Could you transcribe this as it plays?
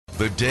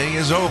The day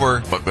is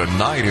over, but the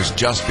night has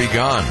just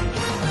begun.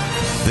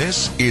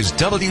 This is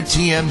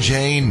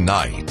WTMJ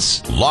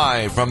Nights,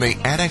 live from the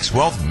Annex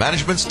Wealth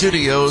Management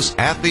Studios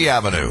at The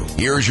Avenue.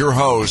 Here's your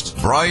host,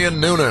 Brian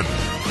Noonan.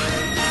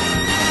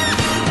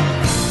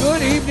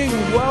 Good evening,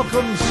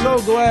 welcome. So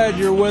glad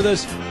you're with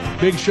us.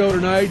 Big show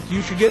tonight.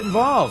 You should get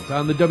involved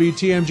on the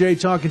WTMJ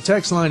talk and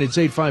text line. It's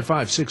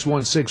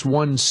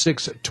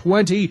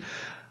 855-616-1620.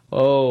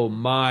 Oh,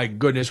 my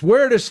goodness.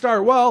 Where to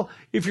start? Well,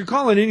 if you're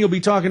calling in, you'll be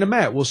talking to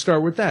Matt. We'll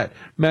start with that.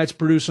 Matt's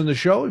producing the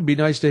show. It'd be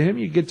nice to him.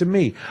 You get to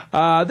me.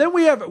 Then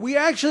we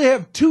actually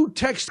have two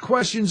text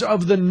questions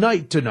of the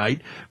night tonight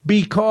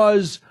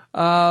because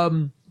a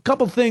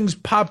couple things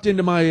popped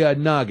into my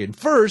noggin.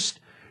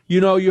 First,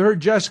 you heard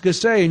Jessica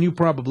say, and you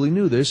probably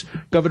knew this,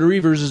 Governor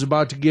Evers is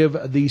about to give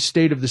the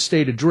State of the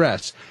State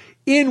address.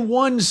 In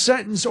one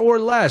sentence or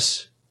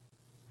less,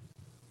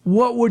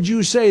 what would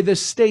you say the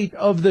state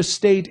of the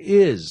state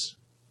is?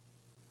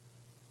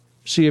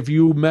 See if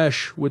you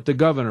mesh with the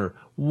governor.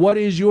 What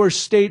is your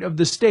state of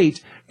the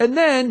state? And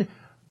then,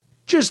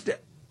 just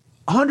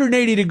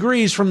 180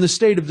 degrees from the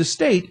state of the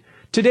state,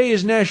 today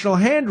is National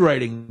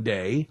Handwriting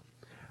Day.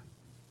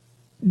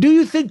 Do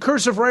you think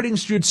cursive writing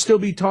should still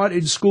be taught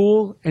in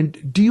school?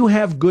 And do you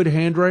have good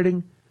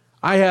handwriting?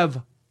 I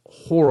have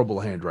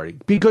horrible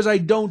handwriting because I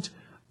don't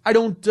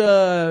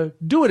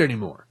do it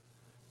anymore.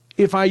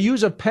 If I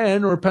use a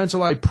pen or a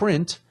pencil, I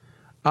print.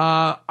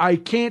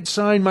 I can't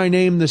sign my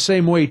name the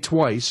same way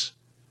twice.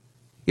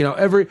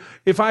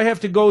 If I have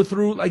to go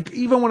through, like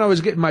even when I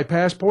was getting my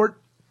passport,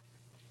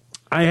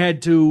 I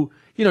had to,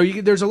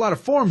 there's a lot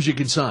of forms you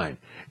can sign.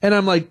 And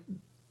I'm like,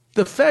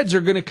 the feds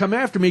are going to come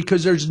after me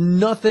because there's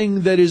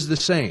nothing that is the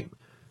same.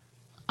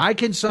 I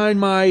can sign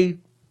my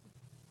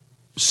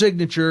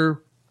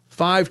signature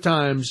 5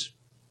 times.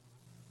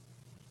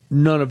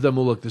 None of them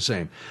will look the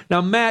same.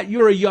 Now, Matt,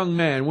 you're a young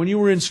man. When you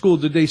were in school,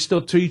 did they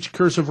still teach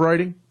cursive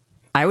writing?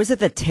 I was at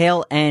the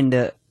tail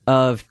end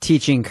of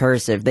teaching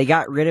cursive. They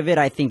got rid of it,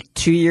 I think,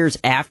 2 years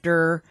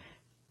after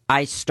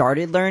I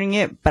started learning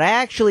it. But I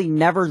actually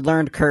never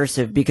learned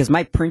cursive because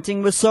my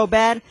printing was so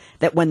bad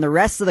that when the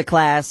rest of the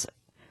class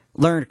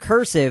learned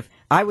cursive,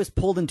 I was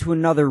pulled into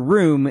another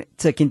room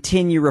to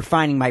continue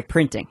refining my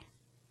printing.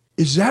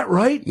 Is that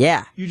right?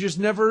 Yeah. You just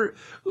never,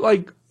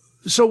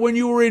 so when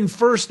you were in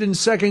first and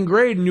second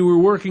grade and you were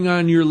working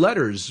on your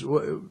letters,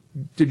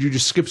 did you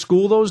just skip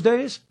school those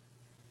days?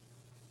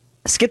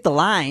 Skip the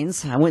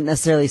lines. I wouldn't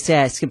necessarily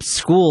say I skipped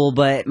school,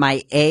 but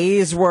my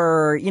A's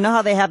were, you know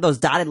how they have those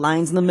dotted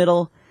lines in the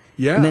middle?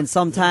 Yeah. And then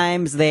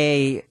sometimes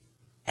they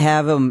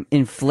have them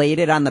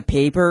inflated on the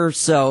paper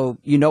so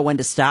you know when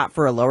to stop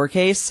for a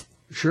lowercase.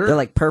 Sure. They're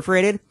like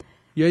perforated.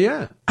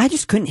 Yeah. I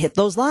just couldn't hit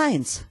those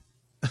lines.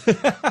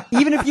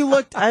 Even if you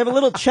looked, I have a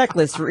little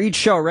checklist for each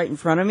show right in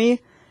front of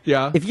me.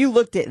 Yeah. If you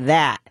looked at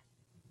that,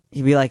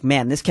 you'd be like,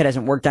 man, this kid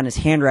hasn't worked on his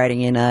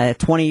handwriting in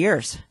 20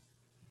 years.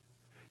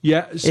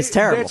 Yeah. See, it's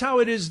terrible. That's how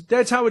it is.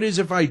 That's how it is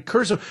if I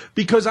cursive.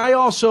 Because I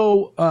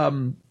also,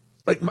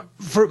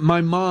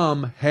 my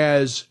mom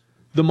has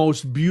the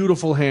most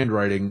beautiful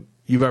handwriting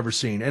you've ever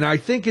seen. And I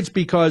think it's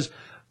because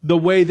the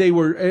way they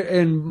were,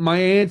 and my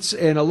aunts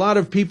and a lot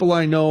of people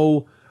I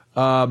know,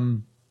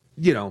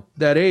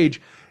 that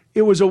age,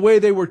 it was a way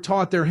they were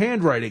taught their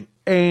handwriting.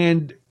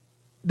 And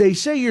they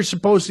say you're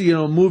supposed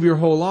to, move your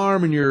whole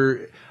arm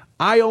and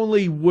I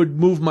only would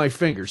move my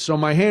fingers. So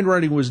my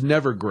handwriting was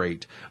never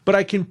great, but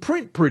I can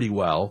print pretty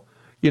well.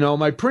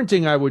 My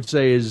printing, I would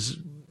say, is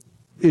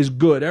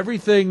good.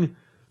 Everything,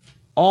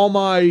 all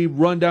my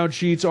rundown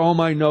sheets, all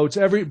my notes,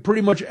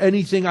 pretty much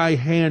anything I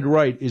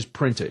handwrite is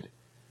printed.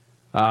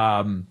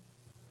 And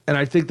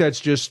I think that's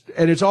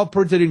and it's all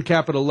printed in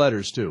capital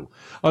letters too.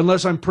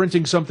 Unless I'm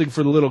printing something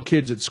for the little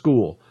kids at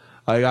school.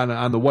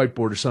 On the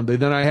whiteboard or something,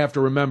 then I have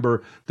to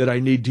remember that I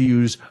need to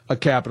use a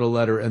capital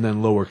letter and then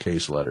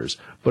lowercase letters.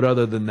 But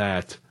other than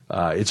that,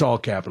 it's all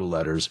capital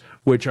letters,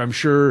 which I'm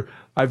sure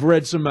I've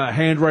read some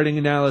handwriting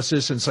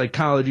analysis and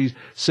psychology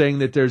saying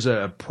that there's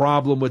a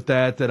problem with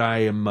that I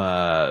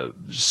am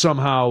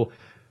somehow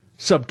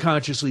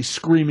subconsciously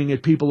screaming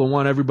at people and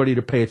want everybody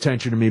to pay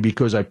attention to me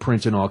because I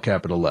print in all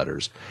capital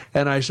letters.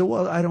 And I said,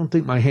 well, I don't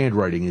think my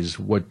handwriting is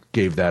what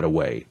gave that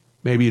away.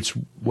 Maybe it's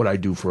what I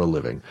do for a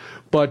living.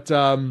 But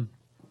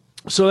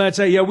so that's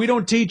it. Yeah, we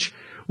don't teach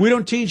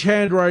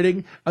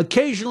handwriting.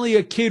 Occasionally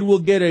a kid will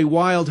get a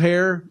wild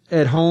hair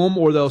at home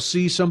or they'll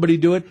see somebody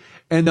do it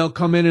and they'll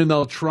come in and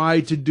they'll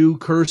try to do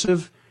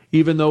cursive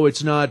even though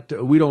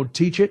we don't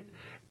teach it.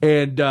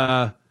 And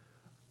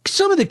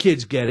some of the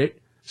kids get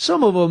it.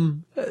 Some of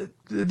them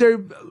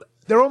they're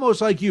almost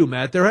like you,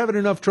 Matt. They're having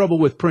enough trouble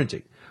with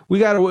printing. We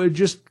got to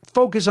just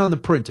focus on the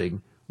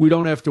printing. We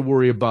don't have to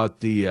worry about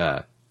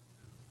the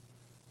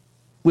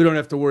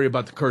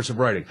cursive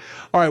writing.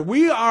 All right,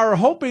 we are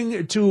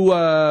hoping to,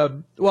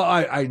 I'm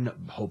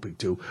hoping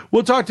to.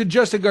 We'll talk to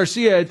Justin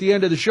Garcia at the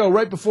end of the show,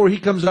 right before he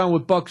comes on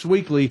with Bucks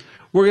Weekly.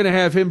 We're going to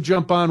have him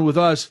jump on with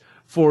us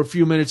for a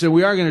few minutes, and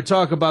we are going to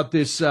talk about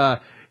this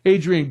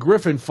Adrian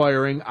Griffin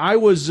firing. I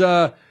was,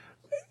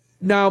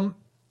 now,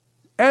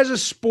 as a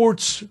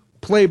sports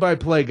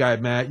play-by-play guy,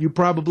 Matt. You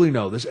probably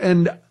know this.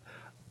 And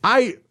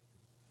I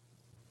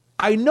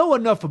know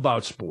enough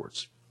about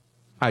sports,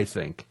 I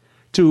think,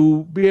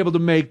 to be able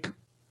to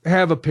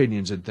have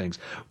opinions and things.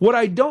 What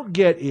I don't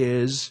get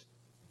is,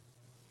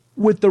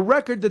 with the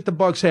record that the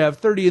Bucks have,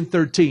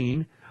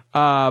 30-13,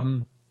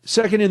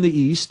 second in the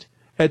East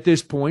at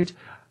this point,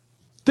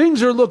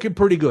 things are looking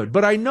pretty good.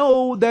 But I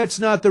know that's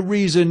not the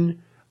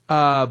reason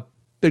that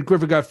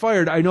Griffin got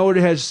fired. I know it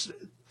has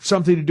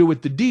something to do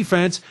with the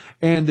defense,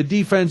 and the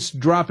defense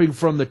dropping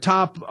from the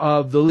top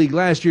of the league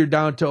last year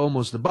down to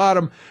almost the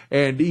bottom,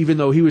 and even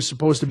though he was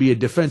supposed to be a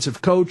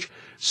defensive coach.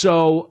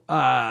 So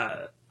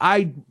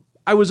I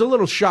was a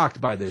little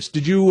shocked by this.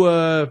 Did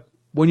you,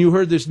 when you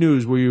heard this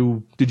news,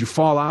 did you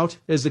fall out,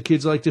 as the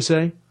kids like to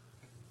say?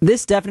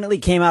 This definitely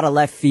came out of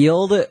left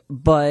field,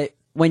 but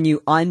when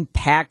you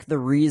unpack the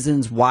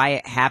reasons why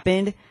it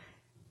happened,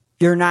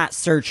 you're not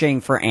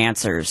searching for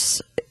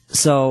answers.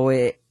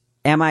 So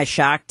am I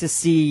shocked to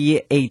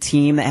see a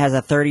team that has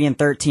a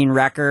 30-13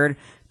 record,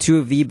 two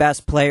of the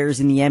best players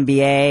in the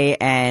NBA,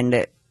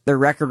 and their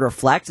record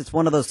reflects? It's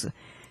one of those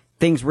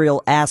things where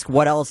you'll ask,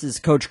 what else is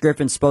Coach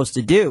Griffin supposed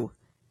to do?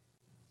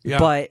 Yeah.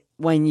 But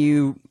when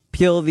you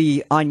peel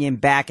the onion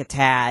back a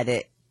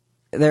tad,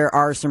 there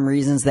are some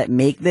reasons that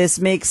make this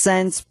make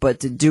sense, but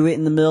to do it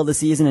in the middle of the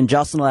season, and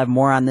Justin will have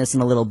more on this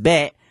in a little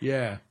bit.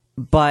 Yeah.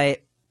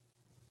 But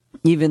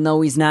even though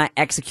he's not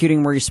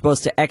executing where he's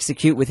supposed to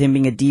execute, with him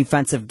being a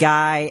defensive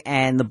guy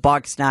and the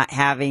Bucks not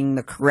having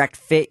the correct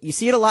fit, you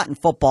see it a lot in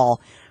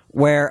football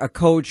where a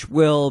coach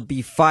will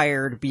be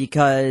fired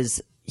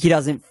because he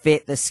doesn't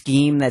fit the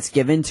scheme that's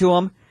given to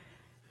him.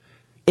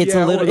 It's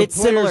it's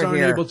similar aren't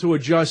here. Able to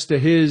adjust to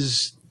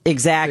his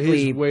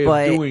way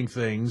of doing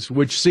things,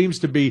 which seems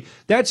to be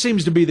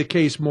the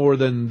case more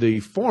than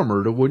the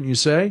former, wouldn't you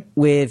say?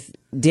 With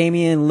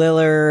Damian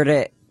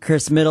Lillard,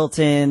 Chris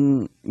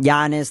Middleton,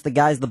 Giannis, the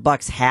guys the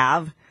Bucks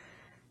have,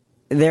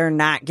 they're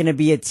not going to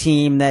be a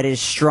team that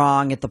is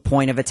strong at the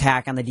point of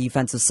attack on the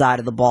defensive side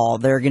of the ball.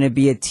 They're going to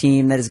be a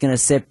team that is going to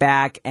sit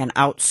back and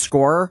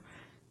outscore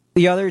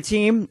the other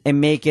team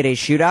and make it a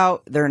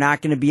shootout. They're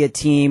not going to be a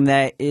team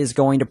that is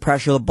going to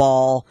pressure the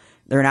ball.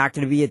 They're not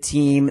going to be a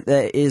team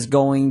that is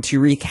going to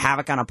wreak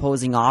havoc on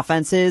opposing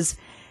offenses.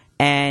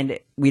 And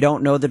we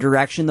don't know the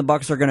direction the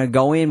Bucks are going to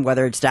go in,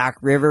 whether it's Doc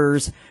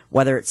Rivers,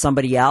 whether it's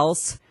somebody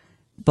else.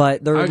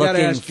 But they're looking for that. I got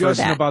to ask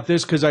Justin about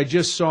this because I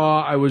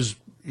was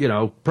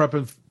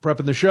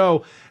prepping the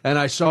show, and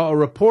I saw a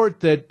report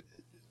that,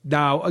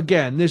 now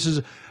again,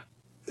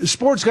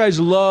 sports guys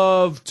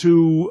love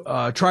to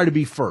try to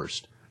be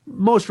first.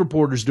 Most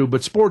reporters do,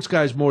 but sports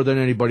guys more than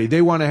anybody,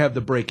 they want to have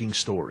the breaking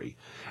story.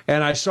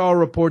 And I saw a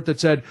report that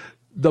said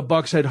the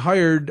Bucks had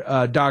hired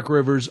Doc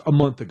Rivers a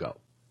month ago.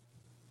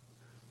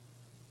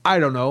 I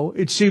don't know.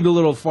 It seemed a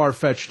little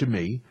far-fetched to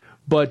me,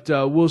 but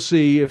we'll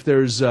see if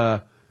there's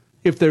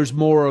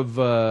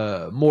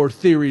more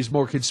theories,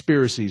 more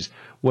conspiracies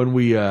when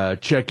we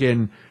check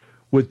in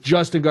with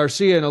Justin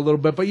Garcia in a little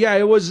bit. But yeah,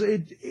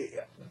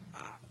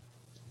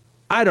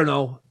 I don't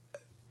know.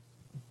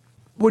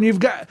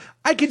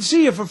 I can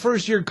see if a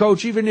first-year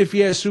coach, even if he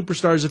has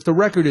superstars, if the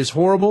record is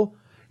horrible,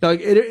 like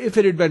if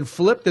it had been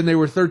flipped and they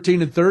were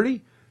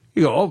 13-30,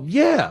 you go, oh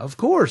yeah, of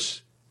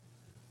course.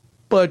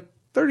 But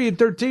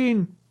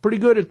 30-13, pretty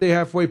good at the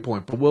halfway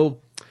point. But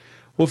we'll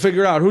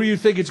figure out. Who do you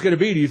think it's going to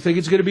be? Do you think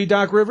it's going to be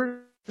Doc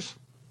Rivers?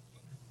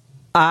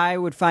 I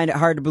would find it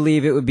hard to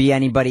believe it would be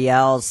anybody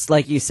else.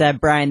 Like you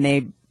said, Brian,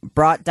 they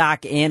brought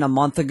Doc in a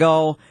month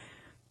ago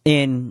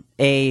in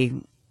a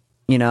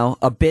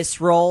abyss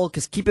role,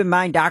 because keep in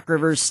mind, Doc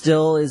Rivers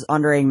still is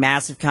under a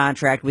massive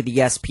contract with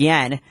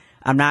ESPN.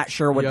 I'm not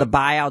sure what the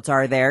buyouts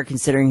are there,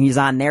 considering he's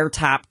on their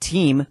top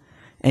team,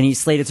 and he's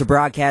slated to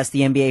broadcast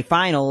the NBA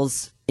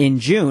Finals in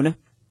June.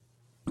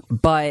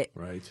 But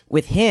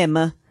with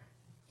him,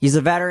 he's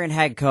a veteran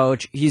head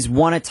coach. He's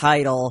won a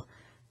title.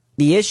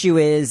 The issue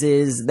is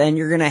then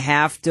you're going to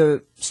have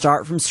to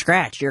start from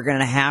scratch. You're going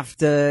to have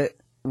to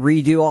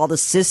redo all the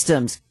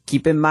systems.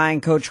 Keep in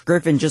mind, Coach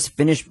Griffin just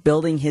finished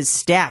building his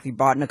staff. He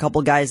brought in a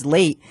couple guys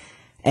late,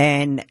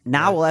 and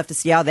now we'll have to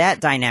see how that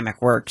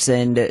dynamic works.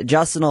 And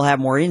Justin will have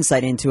more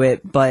insight into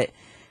it, but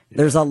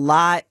there's a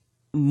lot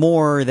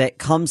more that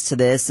comes to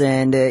this,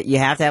 and you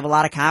have to have a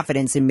lot of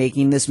confidence in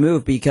making this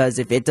move, because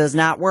if it does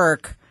not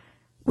work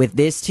with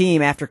this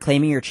team after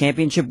claiming your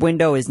championship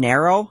window is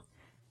narrow,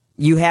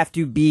 you have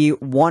to be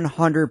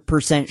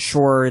 100%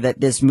 sure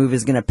that this move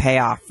is going to pay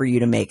off for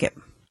you to make it.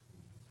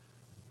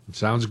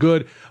 Sounds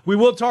good. We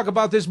will talk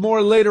about this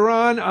more later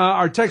on.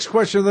 Our text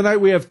question of the night,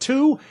 we have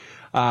two.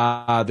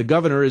 The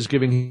governor is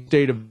giving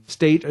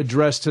state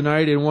address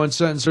tonight in one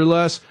sentence or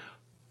less.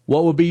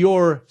 What would be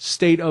your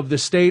state of the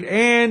state?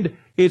 And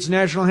it's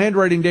National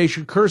Handwriting Day.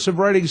 Should cursive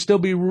writing still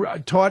be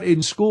taught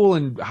in school?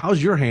 And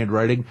how's your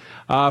handwriting?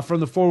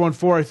 From the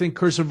 414, I think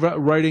cursive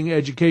writing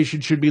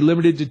education should be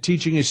limited to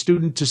teaching a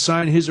student to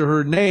sign his or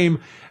her name.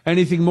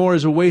 Anything more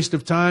is a waste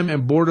of time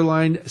and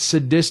borderline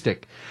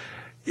sadistic.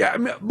 Yeah, I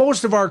mean,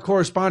 most of our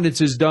correspondence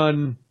is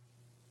done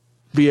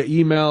via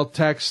email,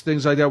 text,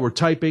 things like that. We're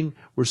typing.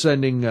 We're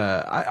sending.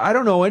 I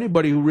don't know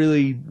anybody who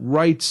really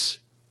writes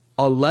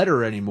a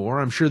letter anymore.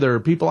 I'm sure there are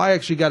people. I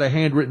actually got a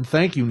handwritten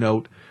thank you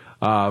note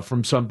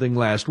from something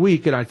last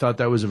week, and I thought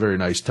that was a very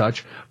nice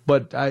touch.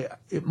 But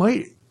it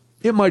might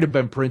have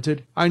been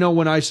printed. I know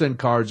when I send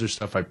cards or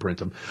stuff, I print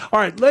them. All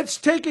right, let's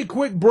take a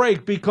quick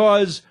break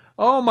because,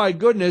 oh my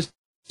goodness,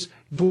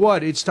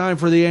 what? It's time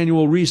for the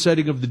annual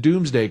resetting of the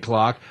Doomsday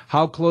Clock.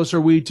 How close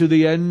are we to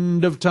the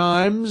end of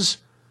times?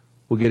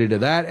 We'll get into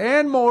that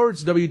and more.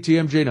 It's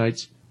WTMJ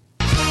Nights.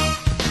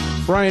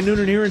 Brian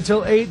Noonan here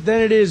until 8.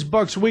 Then it is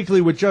Bucks Weekly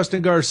with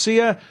Justin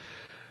Garcia.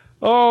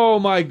 Oh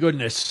my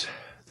goodness.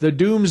 The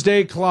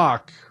Doomsday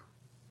Clock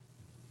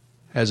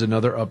has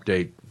another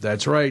update.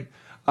 That's right.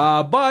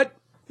 But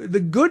the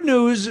good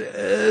news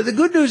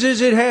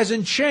is it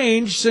hasn't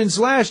changed since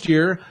last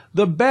year.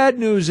 The bad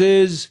news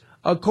is,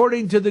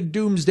 according to the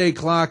Doomsday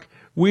Clock,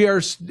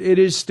 it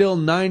is still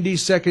 90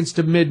 seconds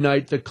to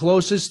midnight, the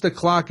closest the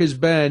clock has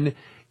been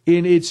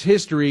in its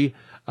history.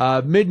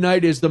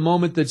 Midnight is the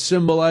moment that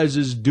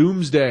symbolizes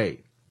Doomsday.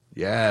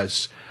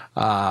 Yes.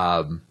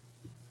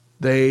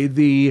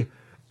 The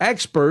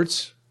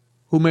experts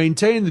who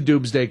maintain the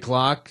Doomsday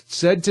Clock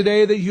said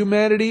today that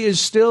humanity is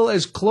still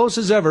as close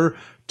as ever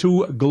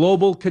to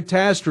global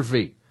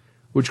catastrophe,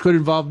 which could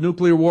involve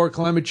nuclear war,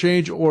 climate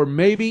change, or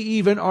maybe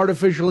even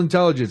artificial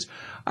intelligence.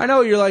 I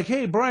know you're like,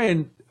 hey,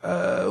 Brian,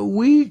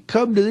 we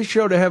come to this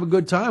show to have a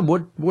good time.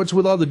 What's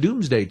with all the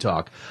doomsday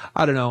talk?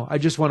 I don't know. I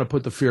just want to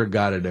put the fear of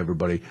God in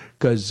everybody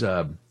because,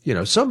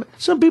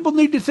 some people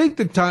need to think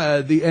that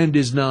the end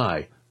is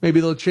nigh.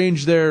 Maybe they'll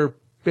change their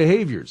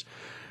behaviors.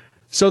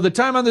 So the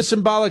time on the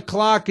symbolic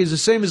clock is the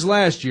same as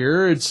last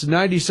year. It's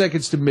 90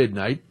 seconds to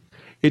midnight.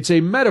 It's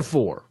a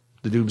metaphor,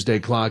 the Doomsday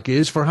Clock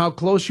is, for how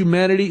close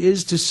humanity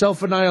is to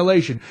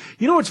self-annihilation.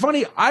 You know what's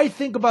funny? I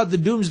think about the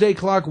Doomsday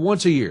Clock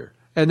once a year.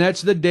 And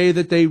that's the day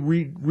that they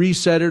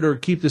reset it or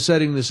keep the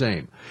setting the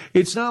same.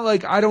 It's not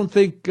like I don't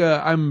think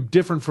I'm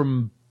different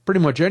from pretty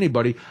much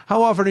anybody.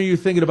 How often are you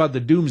thinking about the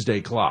Doomsday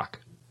Clock?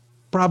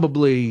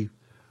 Probably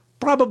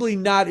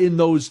not in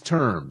those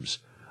terms.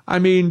 I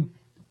mean,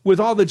 with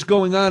all that's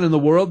going on in the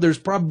world, there's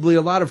probably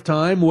a lot of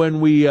time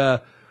when we're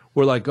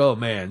like, oh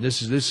man,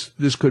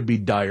 this could be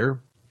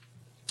dire.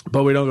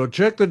 But we don't go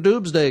check the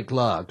Doomsday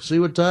Clock, see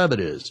what time it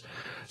is.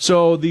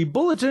 So the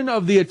Bulletin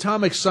of the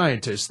Atomic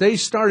Scientists, they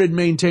started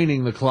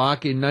maintaining the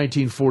clock in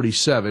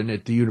 1947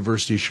 at the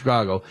University of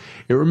Chicago.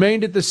 It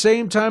remained at the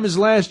same time as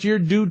last year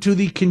due to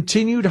the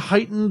continued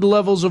heightened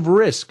levels of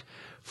risk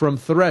from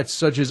threats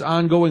such as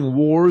ongoing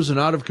wars and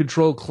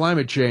out-of-control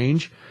climate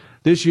change.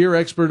 This year,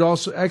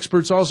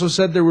 experts also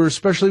said they were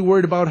especially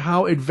worried about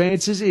how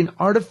advances in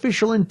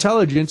artificial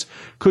intelligence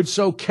could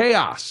sow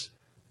chaos,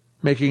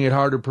 making it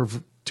harder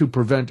to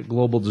prevent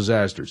global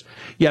disasters.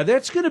 Yeah,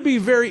 that's going to be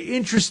very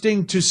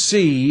interesting to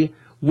see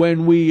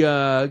when we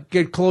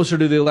get closer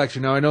to the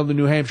election. Now, I know the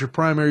New Hampshire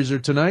primaries are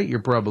tonight. You're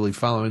probably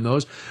following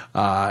those.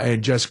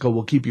 And Jessica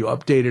will keep you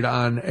updated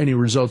on any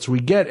results we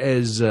get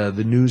as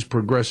the news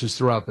progresses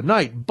throughout the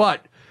night.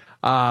 But,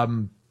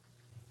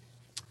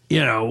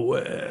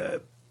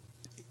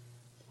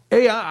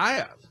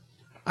 AI,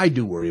 I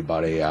do worry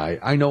about AI.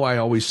 I know I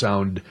always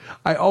sound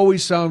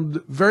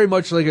very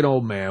much like an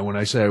old man when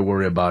I say I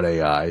worry about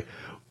AI.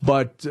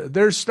 But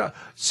there's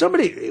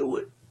somebody, it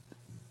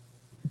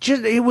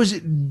was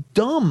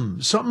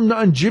dumb. Something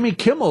on Jimmy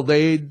Kimmel.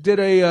 They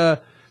played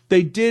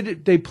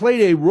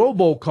a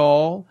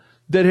robocall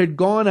that had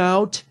gone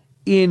out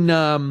in,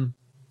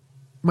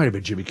 might have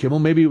been Jimmy Kimmel.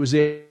 Maybe it was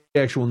the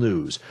actual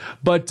news.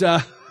 But,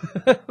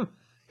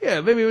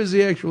 yeah, maybe it was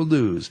the actual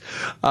news.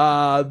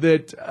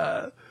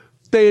 That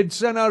they had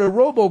sent out a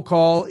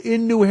robocall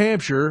in New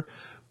Hampshire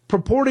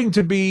purporting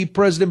to be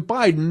President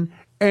Biden,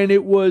 and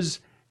it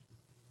was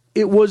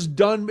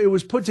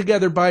put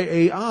together by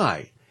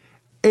AI.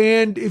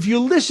 And if you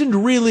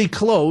listened really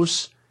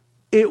close,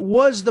 it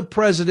was the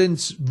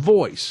president's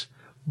voice,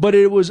 but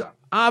it was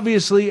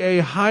obviously a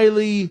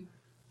highly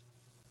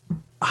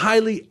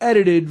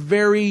edited,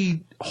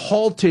 very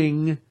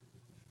halting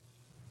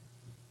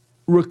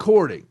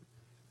recording.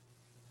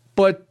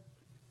 But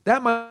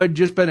that might have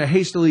just been a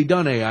hastily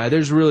done AI.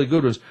 There's really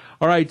good ones.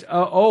 All right.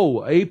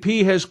 AP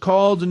has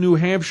called New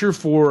Hampshire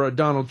for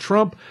Donald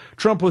Trump.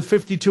 Trump with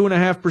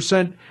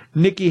 52.5%.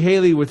 Nikki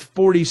Haley with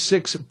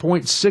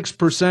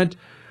 46.6%.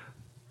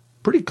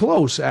 Pretty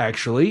close,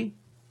 actually.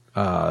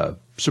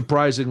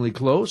 Surprisingly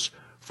close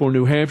for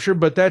New Hampshire.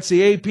 But that's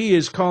the AP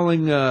is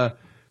calling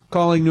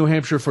New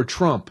Hampshire for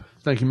Trump.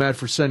 Thank you, Matt,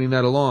 for sending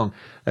that along.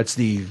 That's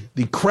the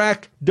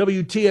crack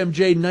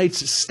WTMJ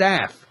Nights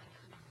staff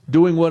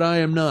doing what I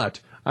am not.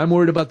 I'm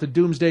worried about the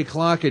Doomsday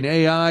Clock and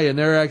AI, and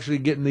they're actually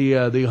getting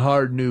the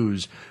hard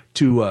news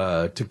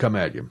to come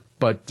at you.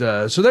 But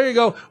so there you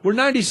go. We're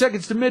 90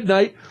 seconds to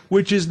midnight,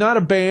 which is not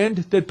a band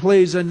that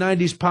plays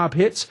 90s pop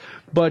hits,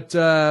 but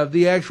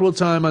the actual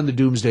time on the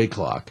Doomsday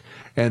Clock.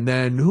 And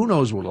then who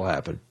knows what will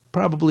happen?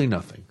 Probably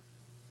nothing.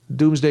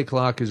 Doomsday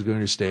Clock is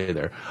going to stay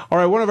there. All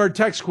right, one of our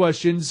text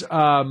questions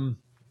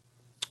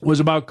was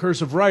about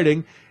cursive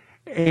writing.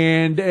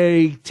 And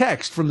a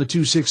text from the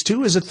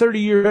 262 is a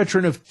 30-year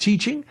veteran of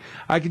teaching.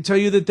 I can tell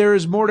you that there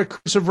is more to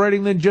cursive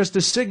writing than just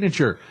a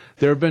signature.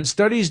 There have been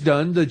studies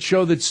done that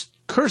show that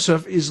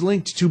cursive is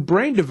linked to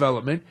brain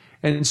development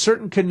and in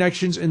certain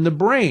connections in the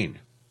brain.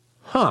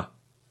 Huh.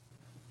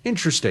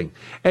 Interesting.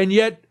 And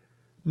yet,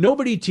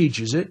 nobody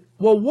teaches it.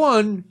 Well,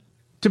 one,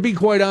 to be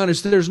quite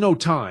honest, there's no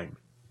time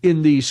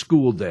in the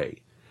school day.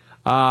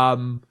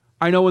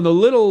 I know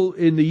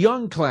in the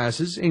young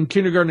classes, in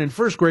kindergarten and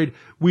first grade,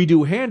 we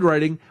do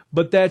handwriting,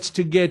 but that's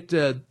to get,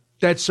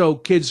 that's so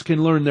kids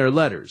can learn their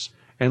letters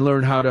and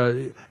learn how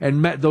to,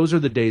 and Matt, those are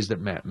the days that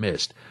Matt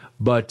missed.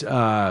 But,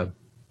 and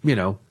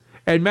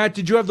Matt,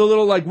 did you have the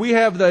little,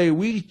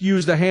 we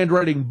use the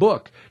handwriting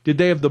book. Did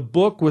they have the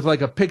book with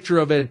like a picture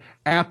of an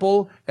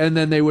apple and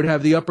then they would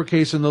have the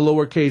uppercase and the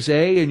lowercase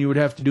a and you would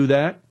have to do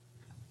that?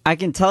 I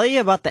can tell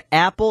you about the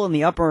apple and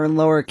the upper and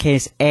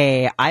lowercase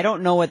a. I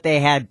don't know what they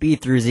had B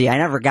through Z. I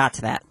never got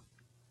to that.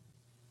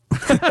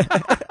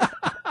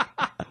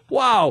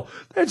 Wow.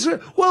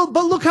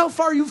 But look how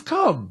far you've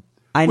come.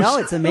 I know,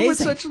 it's amazing. With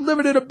such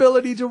limited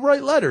ability to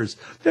write letters.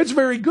 That's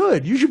very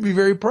good. You should be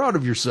very proud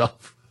of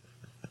yourself.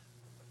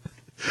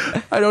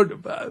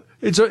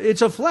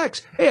 It's a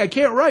flex. Hey, I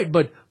can't write,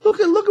 but look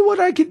at what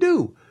I can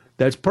do.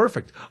 That's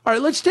perfect. All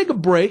right, let's take a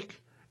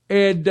break,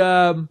 and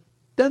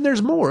then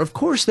there's more. Of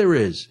course there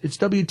is. It's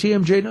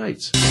WTMJ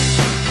Nights.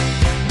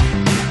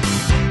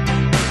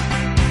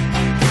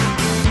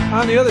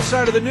 On the other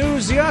side of the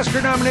news, the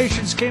Oscar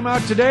nominations came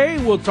out today.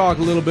 We'll talk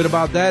a little bit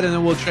about that, and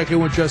then we'll check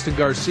in with Justin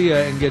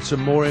Garcia and get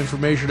some more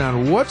information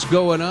on what's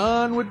going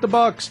on with the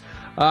Bucks.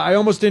 I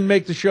almost didn't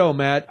make the show,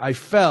 Matt. I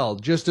fell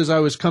just as I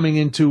was coming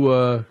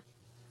into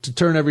to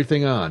turn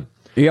everything on.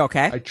 Are you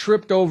okay? I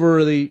tripped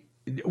over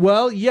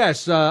well,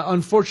 yes.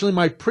 Unfortunately,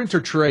 my printer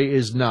tray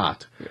is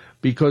not,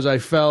 because I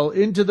fell,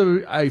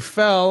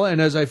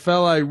 and as I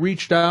fell, I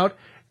reached out,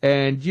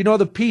 and you know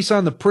the piece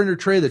on the printer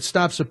tray that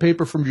stops the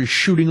paper from just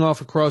shooting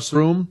off across the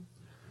room?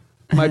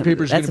 My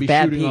paper's going to be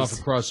shooting off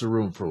across the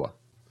room for a while.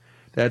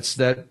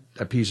 That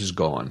piece is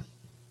gone.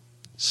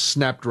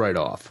 Snapped right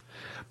off.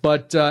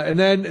 But and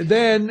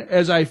then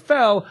as I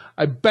fell,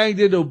 I banged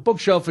into a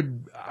bookshelf,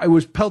 and I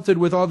was pelted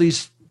with all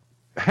these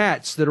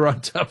hats that are on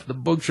top of the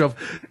bookshelf,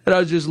 and I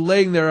was just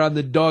laying there on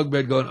the dog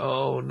bed going,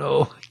 oh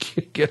no, I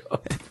can't get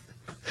up.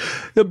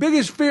 The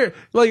biggest fear,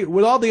 like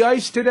with all the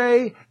ice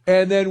today,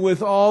 and then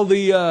with all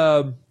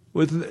the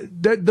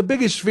the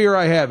biggest fear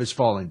I have is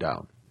falling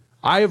down.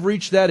 I have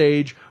reached that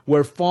age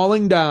where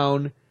falling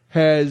down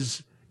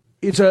it's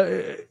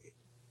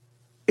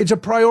a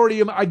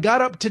priority. I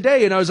got up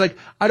today and I was like,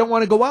 I don't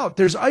want to go out.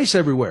 There's ice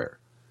everywhere.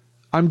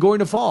 I'm going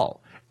to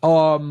fall.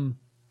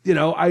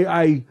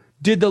 I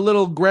did the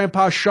little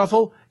grandpa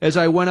shuffle as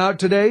I went out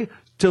today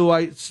till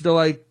I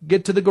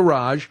get to the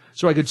garage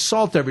so I could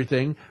salt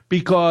everything,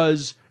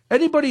 because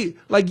anybody,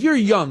 like, you're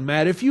young,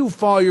 Matt. If you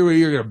fall, you're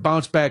going to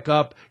bounce back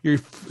up. You're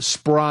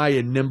spry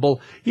and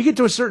nimble. You get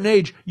to a certain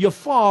age, you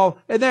fall,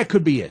 and that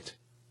could be it.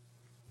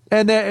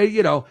 And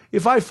that,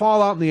 if I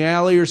fall out in the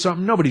alley or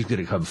something, nobody's going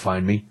to come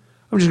find me.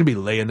 I'm just going to be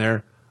laying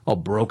there all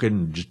broken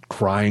and just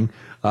crying.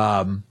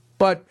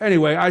 But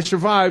anyway, I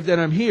survived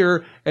and I'm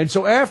here. And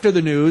so after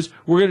the news,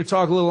 we're going to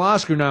talk a little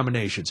Oscar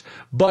nominations.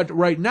 But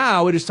right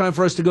now, it is time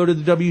for us to go to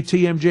the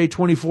WTMJ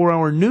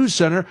 24-hour news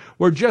center,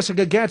 where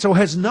Jessica Gatto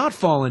has not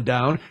fallen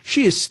down.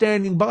 She is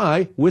standing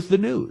by with the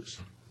news.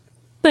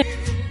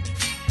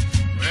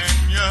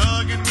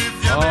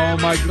 Oh,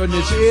 my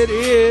goodness. It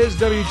is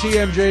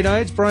WTMJ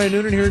Nights. Brian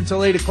Noonan here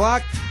until 8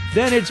 o'clock.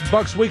 Then it's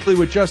Bucks Weekly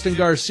with Justin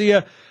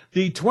Garcia.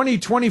 The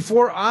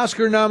 2024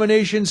 Oscar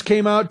nominations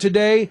came out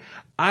today.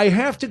 I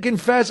have to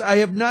confess, I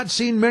have not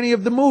seen many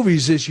of the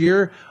movies this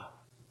year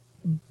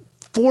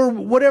for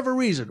whatever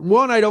reason.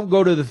 One, I don't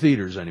go to the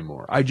theaters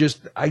anymore. I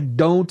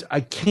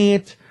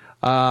can't.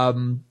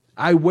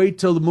 I wait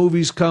till the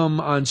movies come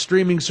on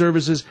streaming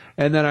services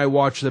and then I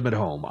watch them at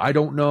home. I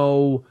don't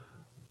know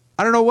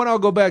when I'll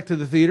go back to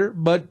the theater,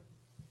 but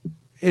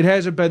it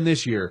hasn't been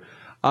this year.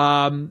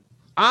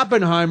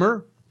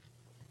 Oppenheimer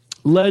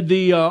led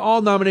the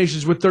all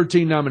nominations with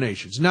 13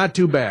 nominations. Not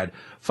too bad.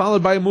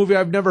 Followed by a movie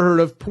I've never heard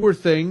of, Poor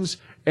Things,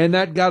 and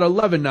that got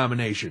 11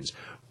 nominations.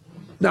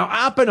 Now,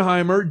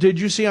 Oppenheimer, did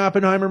you see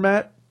Oppenheimer,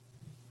 Matt?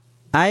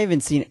 I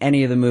haven't seen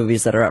any of the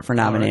movies that are up for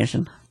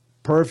nomination. Right.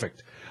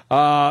 Perfect.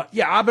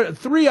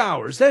 3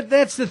 hours.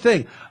 That's the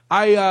thing.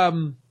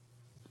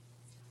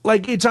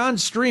 It's on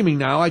streaming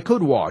now. I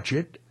could watch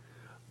it.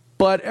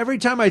 But every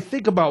time I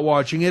think about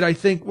watching it, I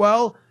think,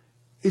 well,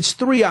 it's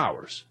 3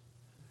 hours.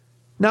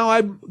 Now,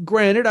 I'm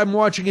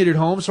watching it at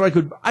home, so I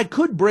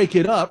could break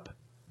it up.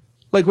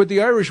 Like with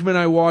The Irishman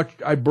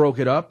I broke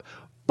it up.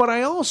 But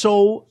I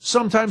also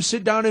sometimes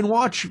sit down and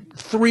watch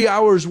 3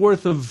 hours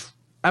worth of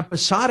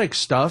episodic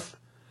stuff.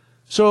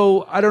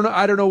 So I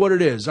don't know what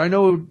it is. I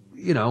know,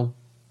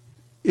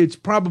 it's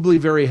probably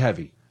very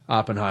heavy,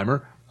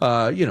 Oppenheimer.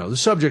 The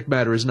subject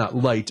matter is not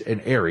light and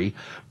airy,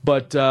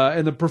 but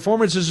and the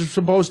performances are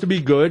supposed to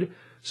be good.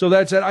 So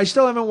that's it. I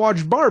still haven't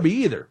watched Barbie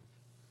either.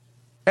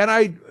 And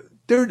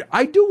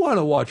I do want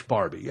to watch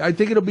Barbie. I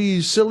think it'll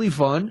be silly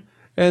fun,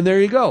 and there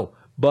you go.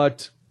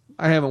 But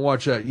I haven't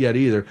watched that yet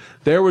either.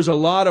 There was a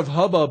lot of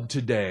hubbub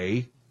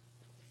today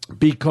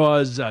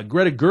because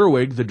Greta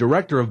Gerwig, the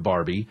director of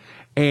Barbie,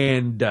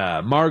 and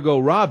Margot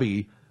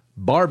Robbie,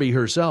 Barbie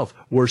herself,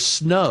 were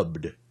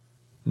snubbed.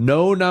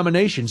 No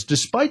nominations,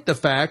 despite the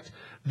fact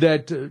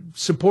that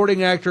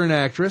supporting actor and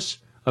actress,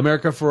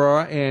 America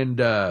Ferrera and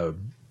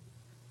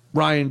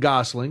Ryan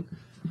Gosling,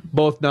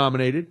 both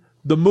nominated.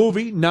 The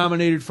movie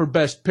nominated for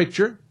Best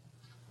Picture.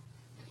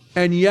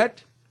 And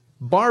yet,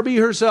 Barbie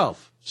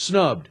herself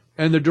snubbed.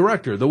 And the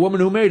director, the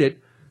woman who made it,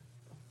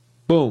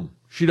 boom,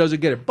 she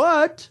doesn't get it.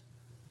 But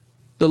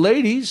the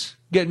ladies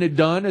getting it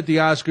done at the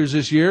Oscars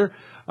this year.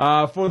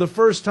 For the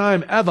first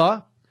time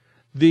ever,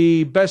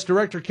 the Best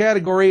Director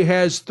category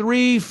has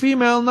 3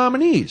 female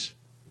nominees.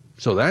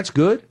 So that's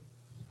good.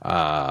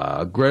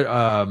 Yeah.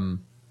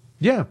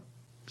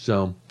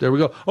 So there we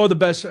go. Oh, the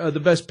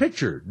best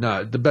picture.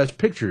 No, the best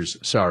pictures,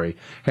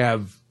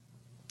 have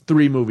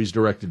 3 movies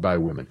directed by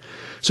women.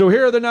 So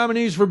here are the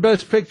nominees for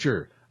Best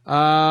Picture.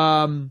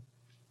 Again,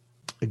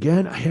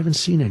 I haven't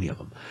seen any of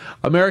them.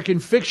 American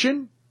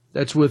Fiction,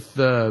 that's with,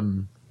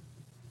 who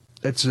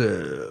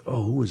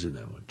was in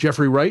that one?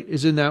 Jeffrey Wright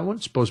is in that one.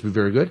 Supposed to be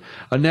very good.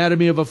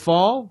 Anatomy of a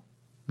Fall,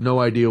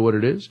 no idea what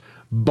it is.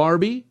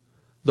 Barbie,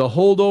 The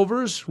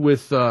Holdovers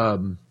with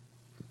Paul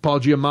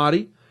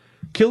Giamatti.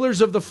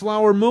 Killers of the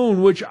Flower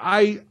Moon, which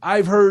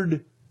I've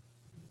heard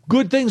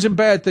good things and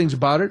bad things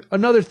about it.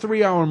 Another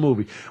 3-hour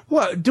movie.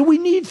 What, do we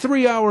need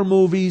 3-hour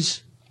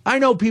movies? I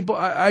know people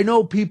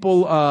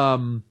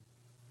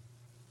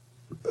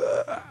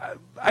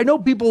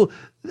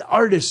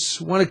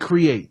artists want to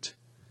create.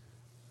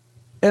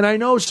 And I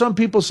know some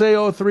people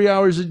say, 3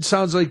 hours, it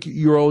sounds like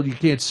you're old, you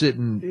can't sit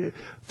and...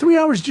 3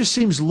 hours just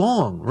seems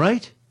long,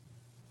 right?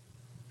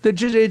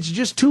 It's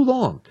just too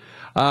long.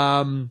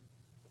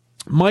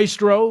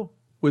 Maestro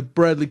with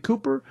Bradley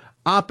Cooper,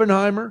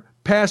 Oppenheimer,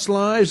 Past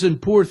Lives,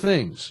 and Poor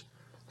Things.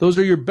 Those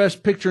are your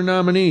Best Picture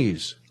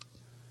nominees.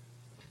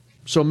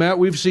 So, Matt,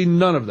 we've seen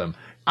none of them.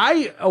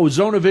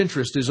 Zone of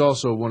Interest is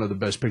also one of the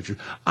Best Pictures.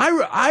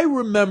 I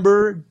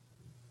remember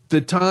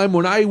the time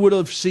when I would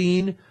have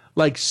seen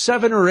like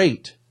 7 or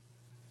 8.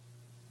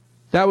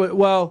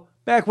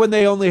 Back when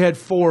they only had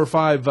 4 or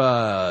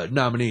 5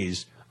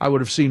 nominees, I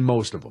would have seen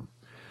most of them.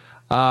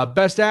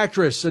 Best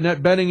Actress,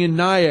 Annette Bening in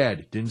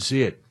Nyad. Didn't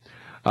see it.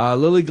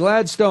 Lily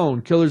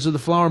Gladstone, Killers of the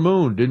Flower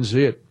Moon. Didn't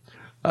see it.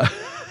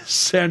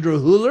 Sandra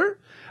Hüller,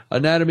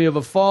 Anatomy of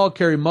a Fall.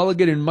 Carey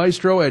Mulligan in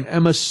Maestro. And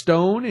Emma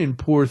Stone in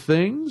Poor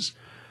Things.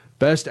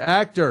 Best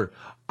Actor.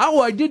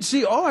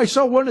 I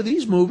saw one of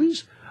these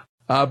movies.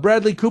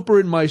 Bradley Cooper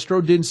in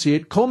Maestro. Didn't see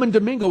it. Coleman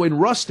Domingo in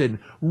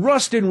Rustin.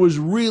 Rustin was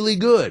really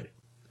good.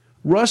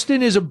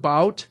 Rustin is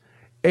about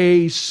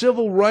a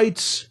civil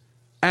rights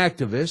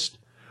activist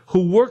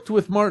who worked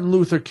with Martin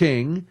Luther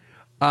King,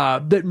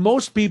 that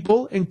most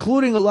people,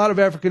 including a lot of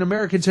African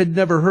Americans, had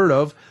never heard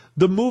of.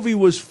 The movie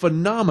was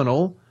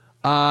phenomenal.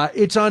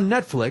 It's on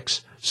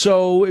Netflix,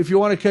 so if you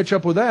want to catch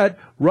up with that,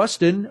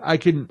 Rustin, I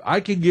can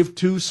give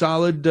 2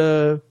 solid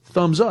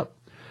thumbs up.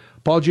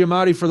 Paul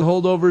Giamatti for The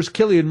Holdovers,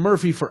 Cillian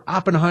Murphy for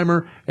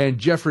Oppenheimer, and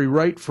Jeffrey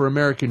Wright for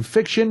American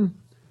Fiction.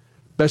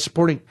 Best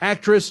Supporting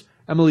Actress,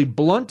 Emily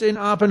Blunt in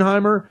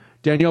Oppenheimer,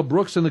 Danielle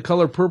Brooks in The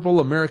Color Purple,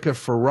 America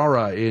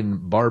Ferrera in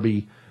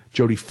Barbie,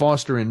 Jodie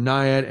Foster in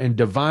Nyad, and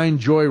Divine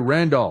Joy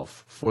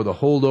Randolph for The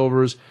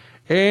Holdovers.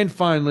 And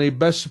finally,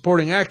 Best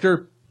Supporting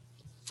Actor,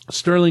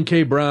 Sterling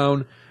K.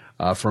 Brown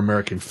for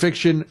American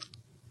Fiction,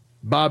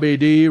 Bob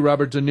A.D.,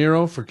 Robert De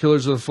Niro for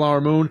Killers of the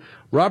Flower Moon,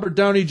 Robert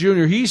Downey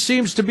Jr. He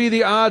seems to be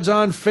the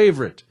odds-on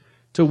favorite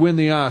to win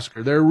the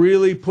Oscar. They're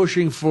really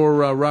pushing for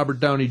Robert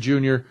Downey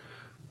Jr.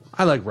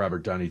 I like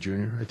Robert Downey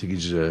Jr. I think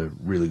he's a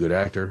really good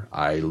actor.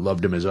 I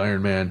loved him as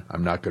Iron Man.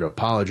 I'm not going to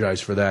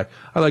apologize for that.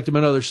 I liked him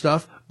in other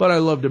stuff, but I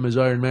loved him as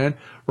Iron Man.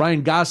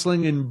 Ryan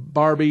Gosling in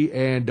Barbie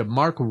and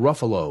Mark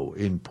Ruffalo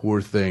in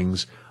Poor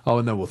Things. Oh,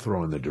 and then we'll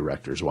throw in the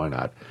directors. Why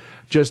not?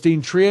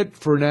 Justine Triet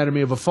for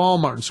Anatomy of a Fall.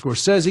 Martin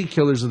Scorsese,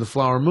 Killers of the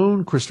Flower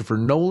Moon. Christopher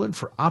Nolan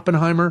for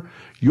Oppenheimer.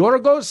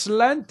 Yorgos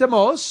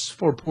Lanthimos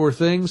for Poor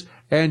Things.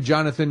 And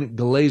Jonathan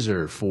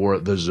Glazer for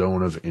The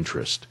Zone of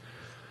Interest.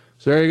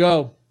 So there you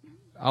go.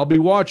 I'll be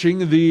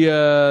watching the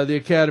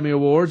Academy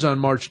Awards on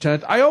March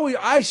 10th.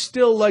 I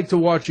still like to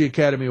watch the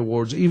Academy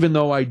Awards, even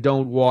though I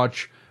don't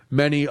watch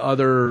many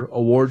other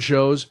award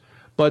shows.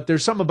 But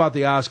there's something about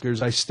the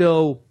Oscars.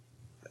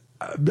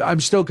 I'm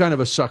still kind of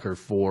a sucker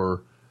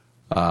for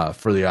the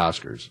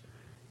Oscars.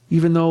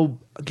 Even though,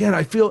 again,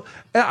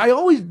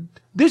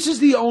 this is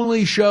the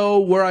only show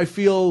where I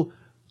feel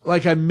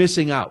like I'm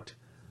missing out.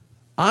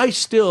 I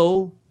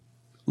still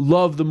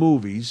love the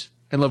movies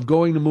and love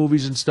going to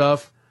movies and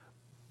stuff.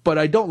 But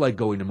I don't like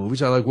going to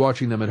movies. I like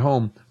watching them at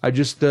home. I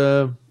just,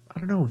 I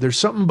don't know. There's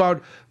something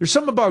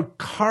about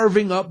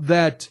carving up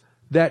that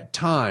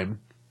time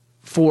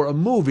for a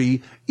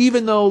movie,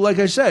 even though, like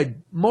I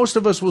said, most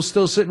of us will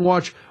still sit and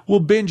watch. We'll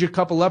binge a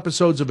couple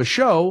episodes of a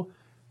show,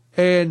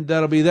 and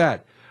that'll be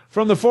that.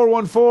 From the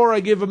 414,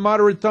 I give a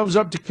moderate thumbs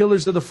up to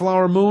Killers of the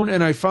Flower Moon,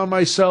 and I found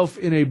myself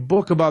in a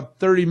book about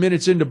 30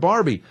 minutes into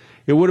Barbie.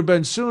 It would have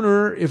been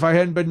sooner if I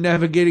hadn't been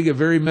navigating a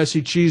very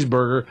messy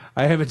cheeseburger.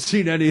 I haven't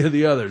seen any of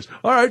the others.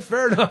 All right,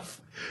 fair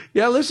enough.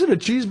 Yeah, listen, a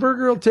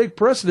cheeseburger will take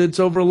precedence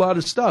over a lot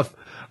of stuff.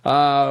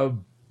 I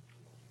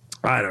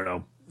don't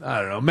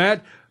know.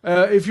 Matt,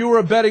 if you were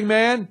a betting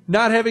man,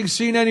 not having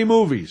seen any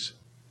movies,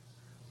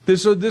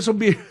 this will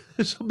be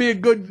a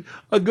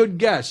good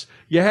guess.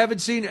 You haven't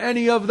seen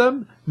any of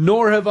them,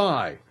 nor have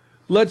I.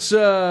 Let's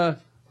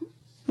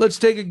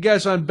take a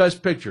guess on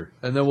Best Picture,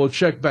 and then we'll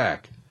check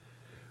back.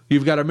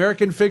 You've got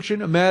American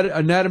Fiction,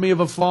 Anatomy of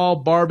a Fall,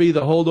 Barbie,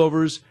 The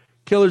Holdovers,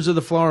 Killers of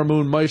the Flower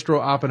Moon, Maestro,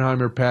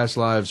 Oppenheimer, Past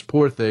Lives,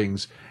 Poor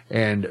Things,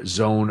 and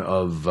Zone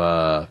of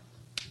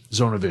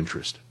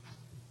Interest.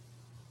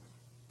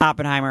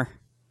 Oppenheimer.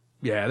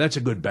 Yeah, that's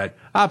a good bet.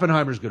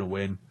 Oppenheimer's going to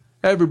win.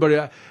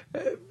 Everybody,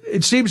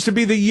 it seems to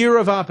be the year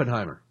of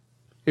Oppenheimer.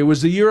 It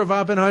was the year of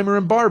Oppenheimer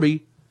and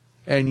Barbie,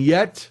 and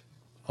yet,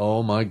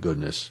 oh my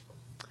goodness,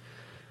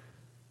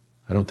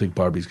 I don't think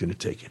Barbie's going to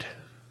take it.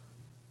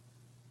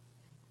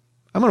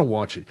 I'm going to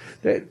watch it.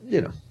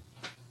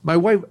 My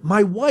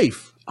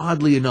wife,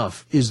 oddly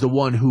enough, is the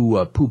one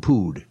who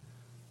poo-pooed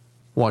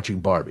watching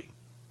Barbie.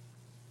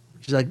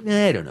 She's like,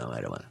 I don't know.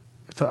 I don't want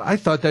to. I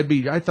thought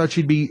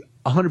she'd be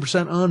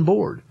 100% on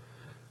board.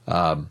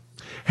 I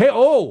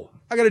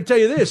got to tell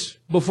you this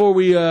before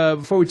we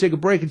take a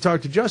break and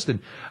talk to Justin.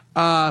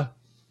 I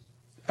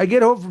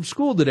get home from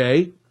school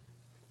today,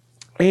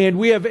 and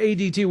we have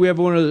ADT. We have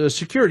one of the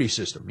security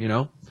system,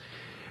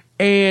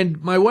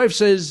 And my wife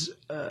says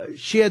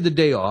she had the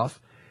day off.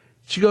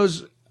 She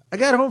goes, I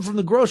got home from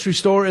the grocery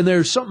store, and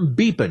there's something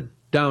beeping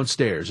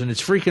downstairs, and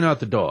it's freaking out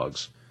the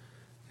dogs.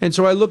 And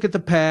so I look at the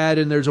pad,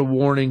 and there's a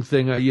warning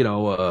thing,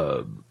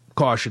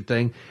 caution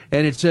thing,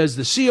 and it says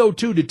the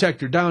CO2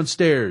 detector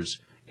downstairs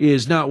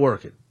is not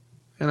working.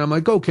 And I'm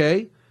like,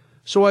 okay.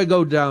 So I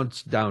go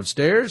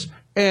downstairs,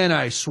 and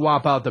I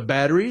swap out the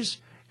batteries,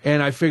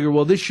 and I figure,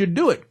 well, this should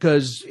do it,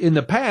 because in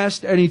the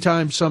past,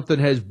 anytime something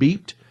has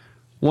beeped,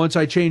 once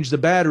I change the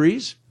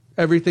batteries,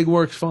 everything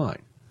works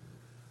fine.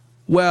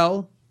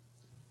 Well,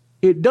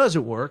 it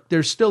doesn't work.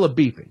 There's still a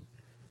beeping.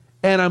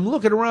 And I'm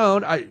looking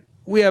around.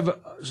 We have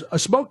a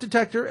smoke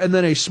detector and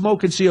then a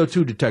smoke and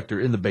CO2 detector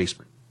in the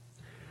basement.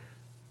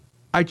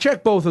 I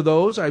checked both of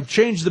those. I've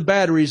changed the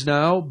batteries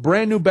now,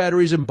 brand new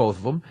batteries in both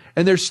of them,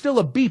 and there's still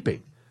a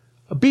beeping.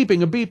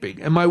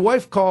 And my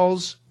wife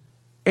calls,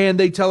 and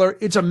they tell her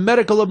it's a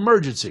medical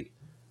emergency.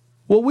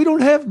 Well, we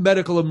don't have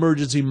medical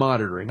emergency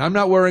monitoring. I'm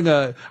not wearing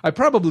I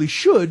probably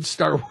should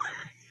start wearing,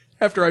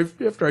 after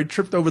I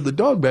tripped over the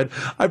dog bed,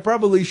 I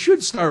probably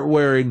should start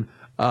wearing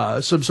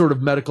some sort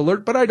of medical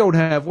alert, but I don't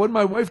have one.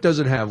 My wife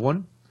doesn't have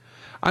one.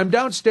 I'm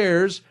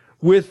downstairs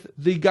with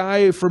the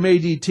guy from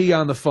ADT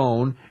on the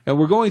phone, and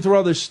we're going through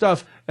all this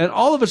stuff, and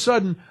all of a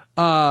sudden,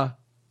 our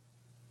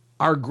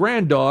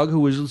grand dog, who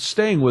was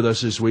staying with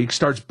us this week,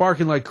 starts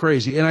barking like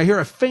crazy, and I hear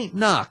a faint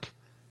knock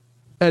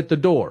at the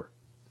door.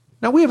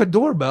 Now, we have a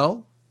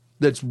doorbell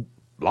that's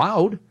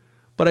loud,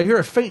 but I hear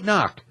a faint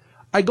knock.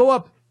 I go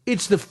up.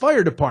 It's the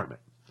fire department.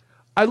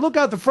 I look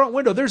out the front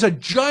window. There's a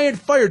giant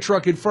fire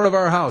truck in front of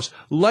our house.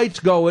 Lights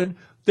going.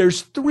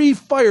 There's 3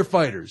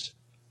 firefighters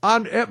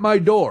at my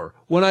door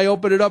when I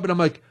open it up, and I'm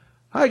like,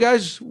 hi,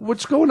 guys,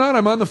 what's going on?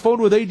 I'm on the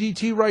phone with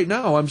ADT right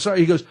now. I'm sorry.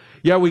 He goes,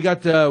 yeah, we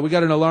got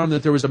an alarm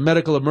that there was a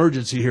medical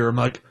emergency here. I'm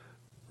like,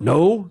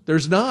 no,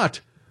 there's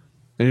not.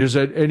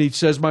 And he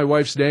says my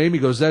wife's name. He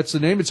goes, that's the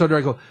name it's under.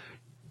 I go,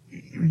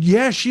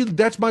 yeah,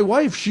 that's my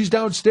wife. She's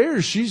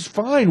downstairs. She's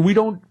fine. We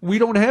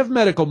don't have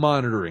medical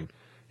monitoring.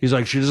 He's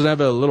like, she doesn't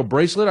have a little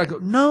bracelet? I go,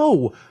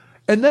 no.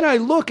 And then I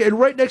look, and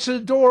right next to the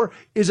door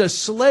is a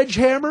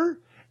sledgehammer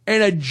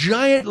and a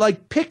giant,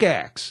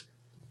 pickaxe.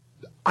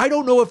 I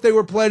don't know if they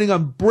were planning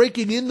on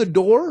breaking in the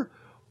door,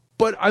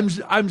 but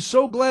I'm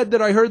so glad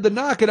that I heard the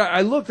knock. And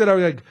I looked, and I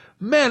was like,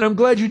 man, I'm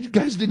glad you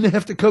guys didn't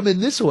have to come in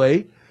this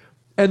way.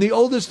 And the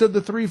oldest of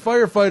the 3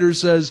 firefighters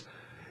says,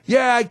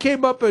 yeah, I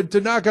came up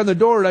to knock on the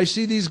door, and I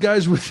see these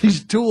guys with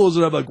these tools,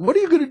 and I'm like, what are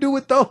you going to do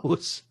with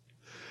those?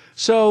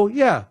 So,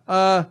 yeah,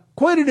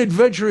 quite an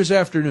adventurous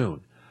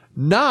afternoon.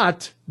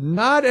 Not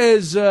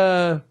as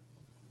bad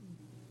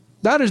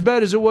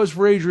as it was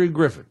for Adrian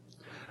Griffin.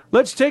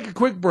 Let's take a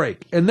quick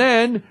break, and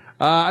then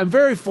I'm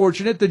very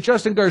fortunate that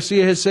Justin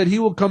Garcia has said he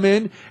will come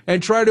in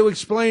and try to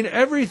explain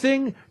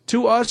everything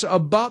to us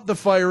about the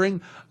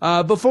firing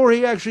before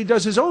he actually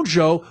does his own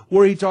show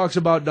where he talks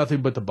about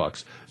nothing but the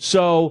Bucks.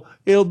 So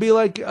it'll be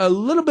like a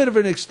little bit of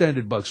an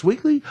extended Bucks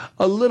Weekly,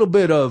 a little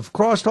bit of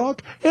crosstalk,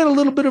 and a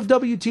little bit of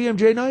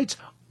WTMJ Nights,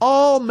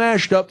 all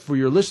mashed up for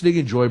your listening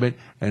enjoyment,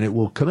 and it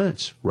will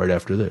commence right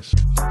after this.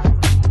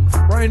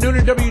 Brian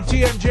Noonan,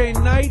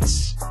 WTMJ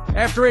Nights.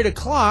 After 8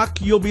 o'clock,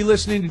 you'll be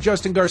listening to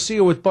Justin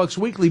Garcia with Bucks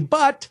Weekly,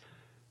 but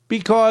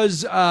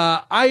because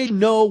I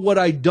know what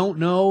I don't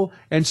know,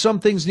 and some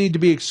things need to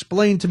be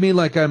explained to me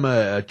like I'm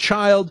a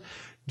child,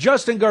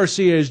 Justin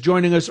Garcia is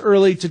joining us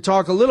early to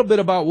talk a little bit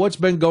about what's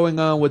been going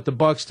on with the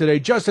Bucs today.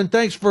 Justin,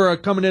 thanks for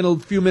coming in a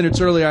few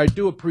minutes early. I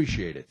do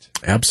appreciate it.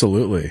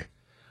 Absolutely.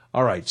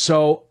 All right.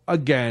 So,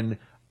 again,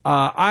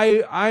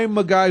 I'm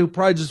a guy who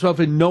prides himself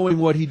in knowing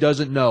what he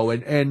doesn't know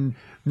and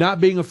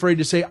not being afraid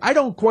to say, I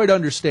don't quite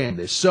understand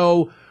this.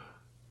 So,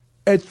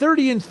 at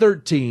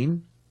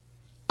 30-13,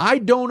 I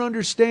don't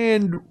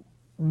understand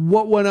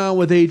what went on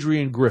with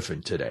Adrian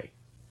Griffin today.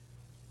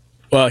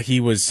 Well, he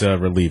was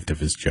relieved of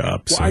his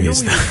job. Well, I know he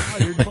was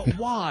fired, but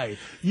why?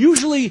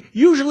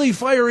 Usually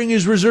firing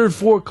is reserved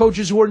for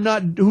coaches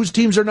whose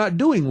teams are not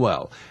doing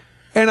well.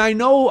 And I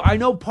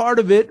know part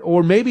of it,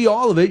 or maybe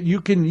all of it,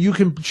 you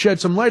can shed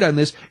some light on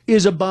this,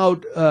 is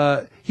about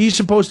he's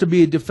supposed to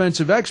be a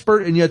defensive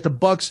expert, and yet the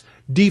Bucs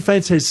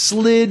defense has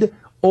slid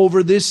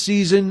over this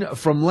season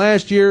from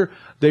last year.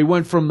 They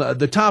went from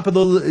the top of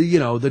the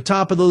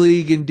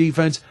league in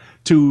defense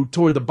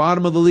toward the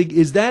bottom of the league.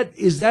 Is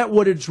that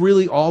what it's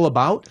really all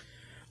about?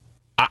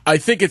 I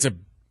think it's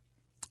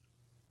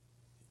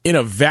in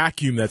a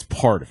vacuum, that's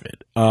part of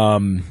it.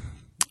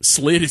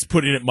 Slid is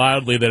putting it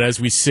mildly that as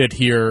we sit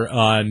here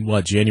on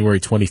January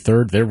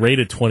 23rd, they're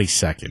rated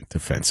 22nd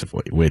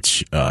defensively,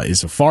 which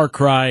is a far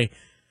cry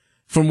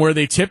from where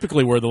they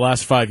typically were the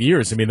last 5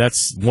 years. I mean,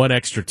 that's 1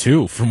 extra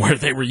 2 from where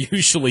they were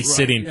usually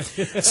sitting.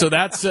 So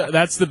that's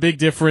the big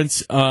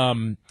difference.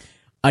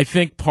 I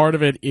think part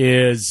of it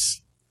is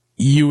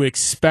you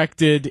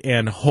expected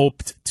and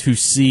hoped to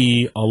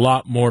see a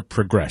lot more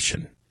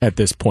progression at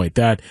this point.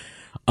 That,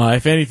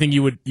 if anything,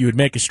 you would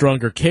make a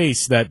stronger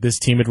case that this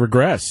team had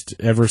regressed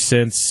ever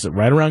since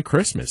right around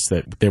Christmas,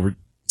 that they were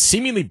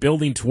seemingly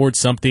building towards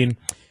something,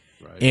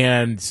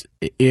 and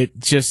it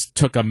just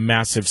took a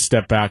massive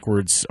step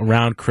backwards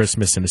around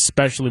Christmas, and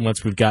especially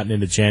once we've gotten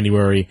into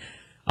January,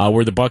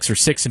 where the Bucs are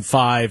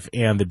 6-5,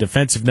 and the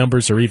defensive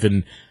numbers are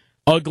even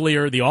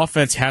uglier. The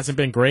offense hasn't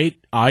been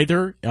great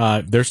either.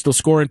 They're still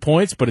scoring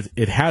points, but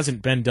it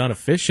hasn't been done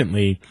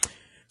efficiently.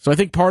 So I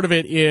think part of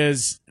it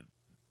is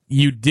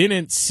you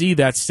didn't see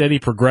that steady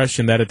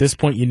progression that at this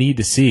point you need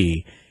to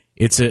see.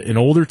 It's an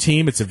older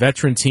team. It's a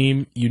veteran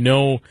team. You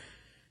know,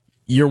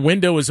 your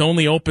window is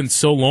only open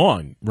so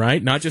long,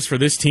 right? Not just for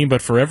this team,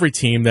 but for every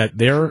team, that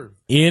they're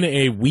in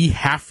a we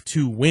have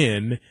to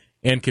win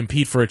and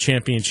compete for a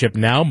championship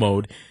now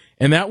mode.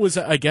 And that was,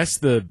 I guess,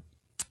 the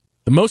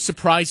most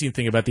surprising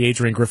thing about the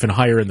Adrian Griffin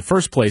hire in the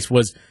first place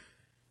was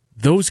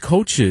those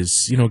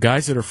coaches,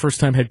 guys that are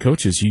first-time head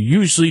coaches, you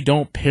usually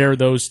don't pair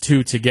those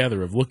two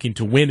together of looking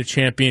to win a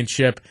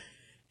championship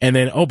and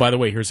then, oh, by the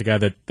way, here's a guy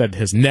that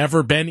has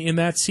never been in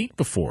that seat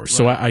before. Right.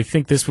 So I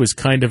think this was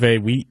kind of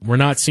we're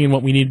not seeing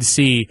what we need to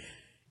see,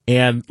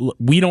 and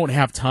we don't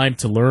have time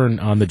to learn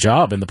on the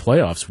job in the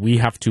playoffs. We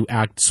have to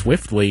act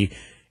swiftly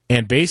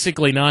and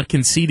basically not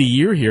concede a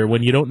year here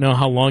when you don't know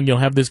how long you'll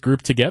have this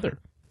group together.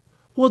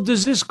 Well,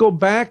 does this go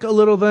back a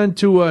little then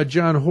to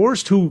John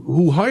Horst,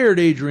 who hired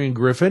Adrian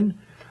Griffin?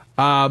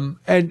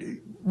 And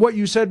what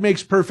you said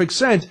makes perfect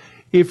sense.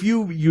 If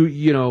you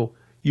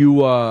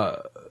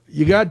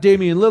got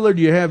Damian Lillard,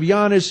 you have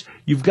Giannis,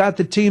 you've got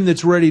the team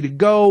that's ready to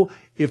go.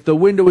 If the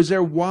window is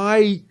there,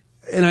 why?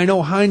 And I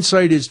know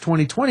hindsight is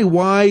 20/20.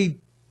 Why?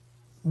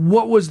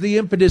 What was the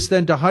impetus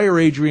then to hire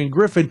Adrian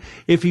Griffin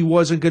if he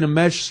wasn't going to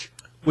mesh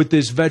with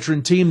this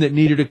veteran team that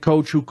needed a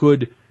coach who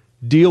could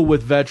deal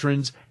with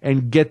veterans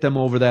and get them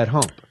over that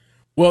hump?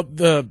 Well,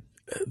 the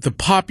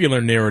popular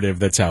narrative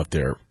that's out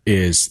there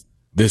is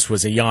this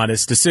was a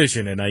Giannis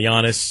decision and a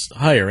Giannis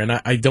hire, and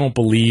I don't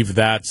believe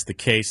that's the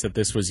case, that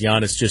this was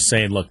Giannis just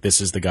saying, look,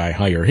 this is the guy,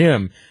 hire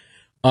him.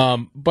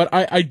 But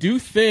I do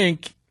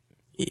think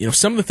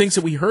some of the things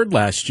that we heard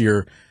last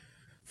year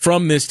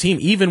from this team,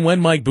 even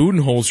when Mike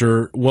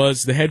Budenholzer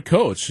was the head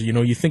coach,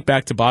 you think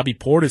back to Bobby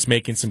Portis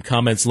making some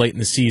comments late in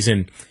the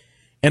season,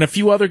 and a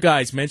few other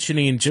guys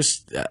mentioning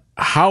just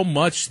how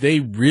much they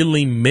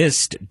really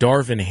missed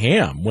Darvin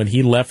Ham when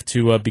he left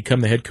to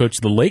become the head coach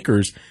of the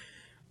Lakers.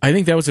 I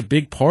think that was a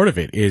big part of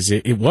it.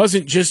 It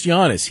wasn't just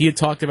Giannis. He had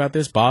talked about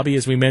this. Bobby,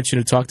 as we mentioned,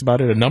 had talked about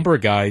it. A number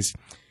of guys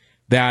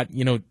that,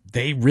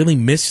 they really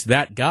missed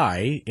that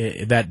guy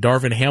that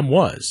Darvin Ham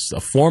was.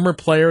 A former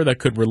player that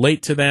could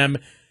relate to them.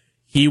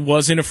 He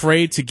wasn't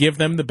afraid to give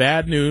them the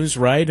bad news,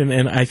 right?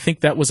 And I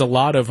think that was a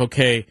lot of,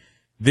 okay,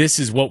 this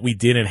is what we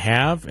didn't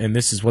have, and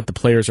this is what the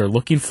players are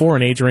looking for.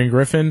 And Adrian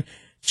Griffin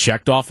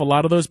checked off a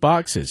lot of those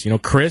boxes.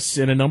 Chris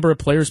and a number of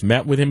players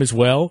met with him as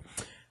well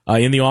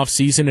in the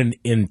offseason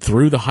and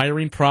through the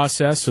hiring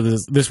process. So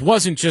this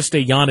wasn't just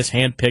a Giannis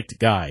handpicked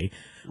guy.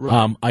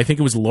 Right. I think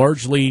it was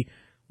largely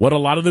what a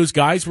lot of those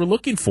guys were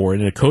looking for,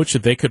 and a coach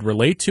that they could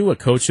relate to, a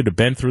coach that had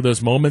been through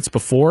those moments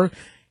before.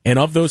 And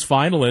of those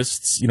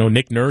finalists,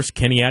 Nick Nurse,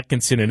 Kenny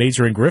Atkinson, and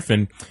Adrian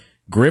Griffin,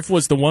 Griff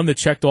was the one that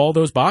checked all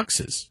those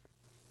boxes.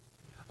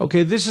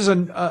 Okay, this is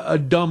a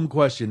dumb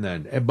question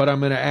then, but I'm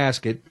going to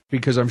ask it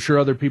because I'm sure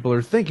other people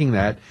are thinking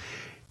that.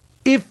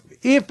 If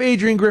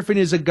Adrian Griffin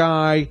is a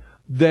guy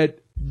that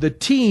the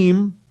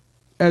team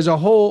as a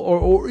whole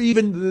or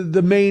even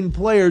the main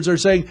players are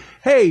saying,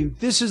 hey,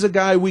 this is a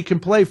guy we can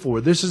play for,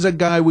 this is a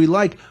guy we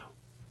like,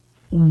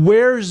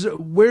 Where's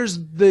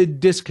the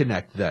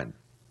disconnect then?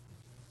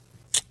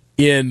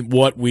 In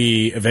what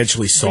we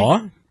eventually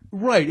saw?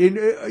 Right.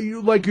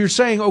 And like you're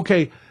saying,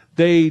 okay,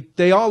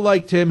 they all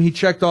liked him. He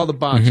checked all the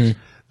boxes.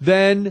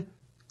 Then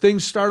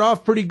things start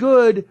off pretty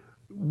good.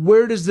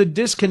 Where does the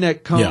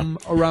disconnect come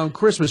around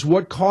Christmas?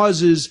 What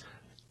causes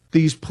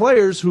these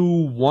players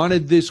who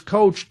wanted this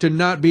coach to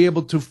not be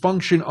able to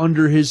function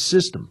under his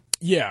system?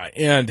 Yeah,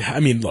 and I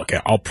mean, look,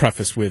 I'll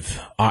preface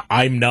with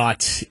I'm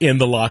not in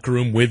the locker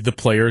room with the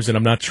players, and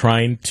I'm not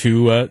trying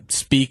to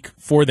speak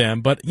for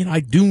them. But I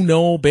do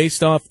know,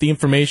 based off the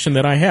information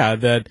that I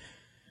had, that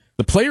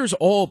the players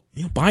all,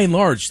 by and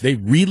large, they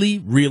really,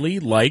 really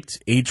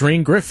liked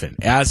Adrian Griffin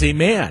as a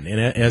man and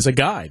as a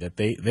guy. That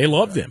they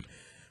loved him.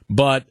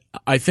 But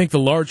I think the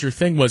larger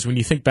thing was, when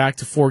you think back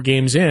to 4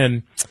 games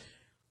in,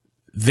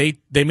 They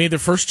made their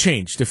first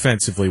change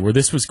defensively, where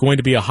this was going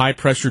to be a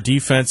high-pressure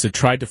defense that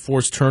tried to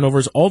force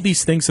turnovers, all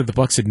these things that the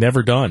Bucs had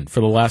never done for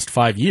the last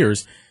 5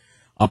 years.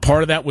 A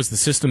part of that was the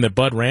system that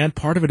Bud ran.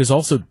 Part of it is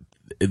also,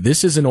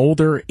 this is an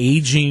older,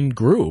 aging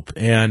group,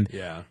 and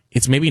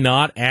it's maybe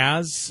not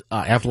as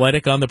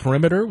athletic on the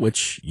perimeter,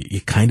 which you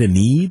kind of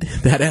need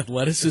that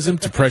athleticism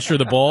to pressure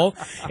the ball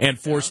and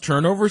force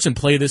turnovers and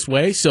play this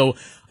way. So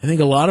I think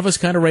a lot of us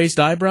kind of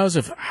raised eyebrows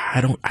of,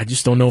 I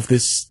just don't know if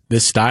this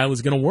style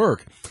is going to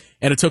work.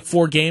 And it took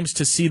 4 games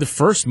to see the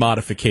first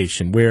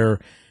modification, where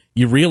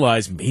you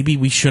realize maybe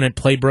we shouldn't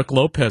play Brook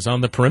Lopez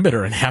on the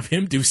perimeter and have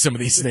him do some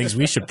of these things.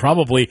 We should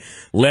probably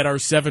let our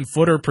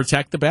 7-footer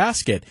protect the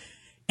basket.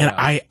 And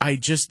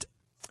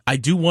I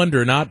do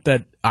wonder, not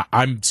that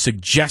I'm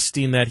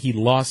suggesting that he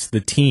lost the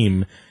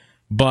team,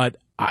 but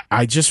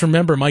I just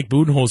remember Mike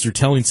Budenholzer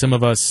telling some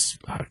of us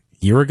a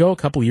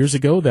couple years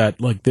ago,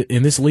 that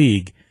in this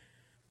league,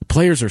 the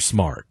players are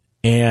smart.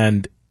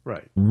 And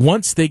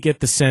once they get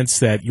the sense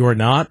that you're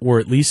not, or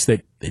at least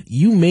that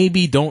you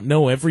maybe don't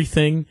know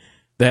everything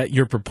that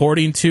you're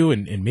purporting to,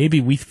 and maybe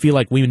we feel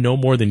like we know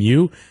more than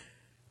you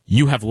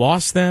have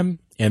lost them,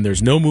 and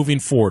there's no moving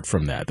forward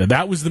from that.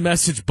 That was the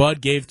message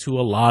Bud gave to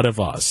a lot of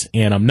us.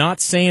 And I'm not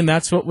saying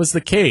that's what was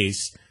the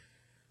case,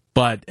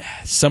 but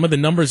some of the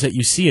numbers that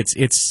you see,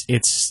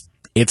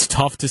 it's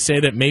tough to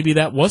say that maybe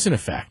that wasn't a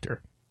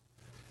factor.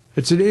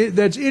 That's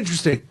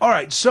interesting. All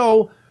right,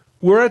 so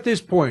we're at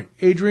this point.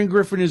 Adrian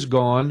Griffin is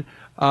gone.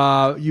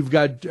 You've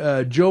got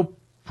Joe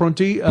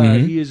Prunty.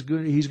 He's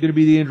going to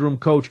be the interim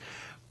coach.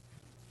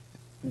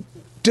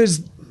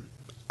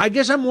 I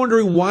guess I'm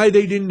wondering why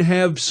they didn't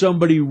have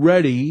somebody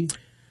ready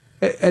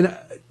and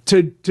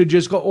to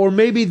just go, or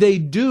maybe they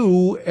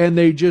do and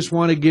they just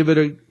want to give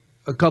it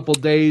a couple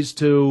days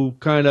to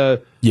kind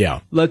of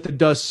let the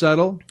dust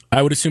settle.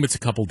 I would assume it's a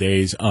couple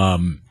days.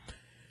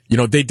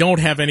 They don't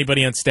have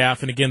anybody on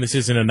staff, and again, this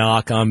isn't a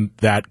knock on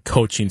that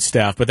coaching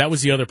staff, but that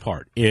was the other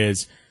part,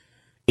 is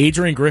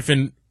Adrian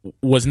Griffin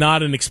was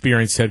not an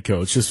experienced head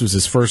coach. This was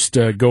his first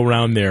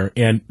go-round there,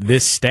 and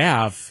this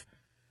staff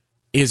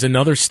is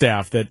another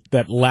staff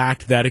that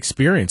lacked that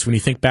experience. When you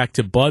think back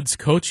to Bud's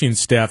coaching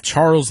staff,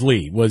 Charles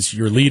Lee was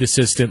your lead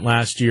assistant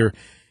last year.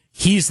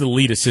 He's the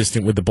lead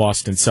assistant with the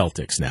Boston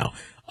Celtics now.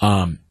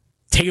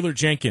 Taylor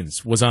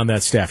Jenkins was on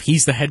that staff.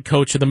 He's the head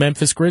coach of the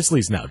Memphis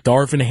Grizzlies now.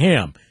 Darvin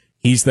Ham,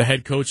 he's the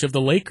head coach of the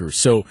Lakers.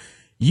 So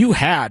you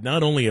had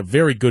not only a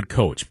very good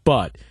coach,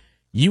 but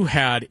you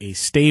had a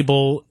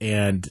stable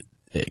and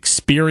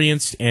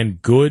experienced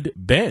and good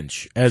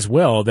bench as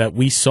well, that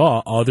we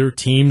saw other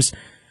teams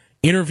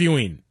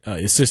interviewing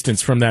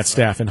assistants from that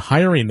staff and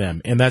hiring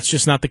them. And that's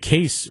just not the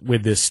case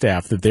with this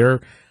staff, that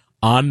they're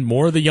on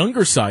more the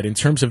younger side in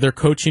terms of their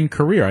coaching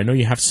career. I know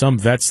you have some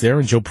vets there,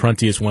 and Joe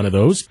Prunty is one of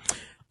those.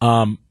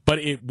 But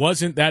it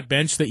wasn't that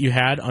bench that you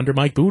had under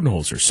Mike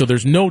Budenholzer. So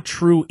there's no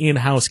true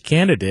in-house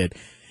candidate.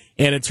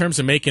 And in terms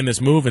of making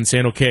this move and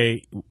saying,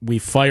 okay, we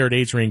fired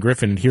Adrian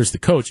Griffin and here's the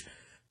coach,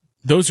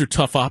 those are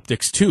tough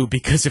optics too,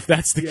 because if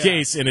that's the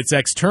case and it's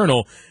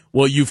external,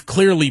 well, you've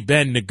clearly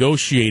been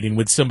negotiating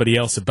with somebody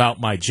else about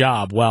my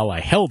job while I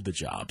held the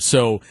job.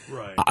 So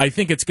I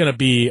think it's going to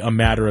be a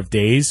matter of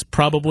days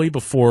probably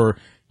before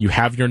you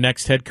have your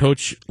next head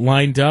coach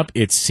lined up.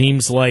 It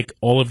seems like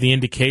all of the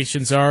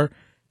indications are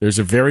there's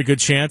a very good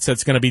chance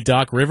that's going to be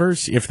Doc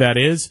Rivers. If that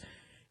is,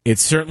 it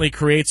certainly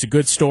creates a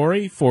good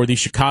story for the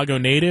Chicago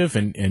native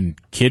and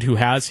kid who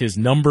has his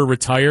number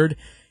retired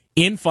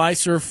in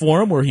Fiserv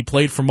Forum, where he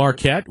played for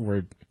Marquette,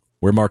 where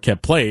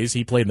Marquette plays.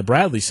 He played in the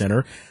Bradley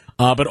Center.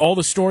 But all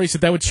the stories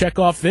that would check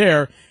off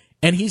there,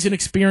 and he's an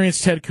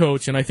experienced head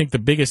coach, and I think the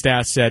biggest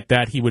asset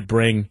that he would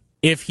bring,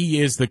 if he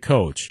is the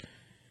coach,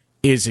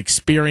 is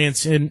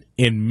experience in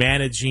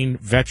managing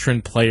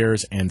veteran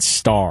players and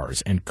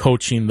stars and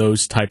coaching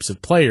those types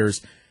of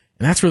players.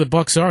 And that's where the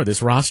Bucs are.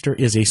 This roster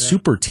is a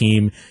super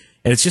team,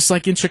 and it's just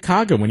like in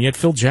Chicago when you had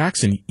Phil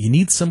Jackson. You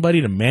need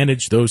somebody to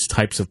manage those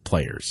types of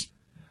players.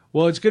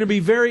 Well, it's going to be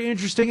very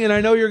interesting, and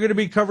I know you're going to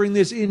be covering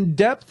this in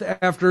depth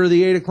after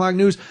the 8 o'clock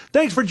news.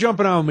 Thanks for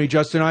jumping on with me,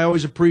 Justin. I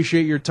always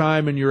appreciate your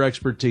time and your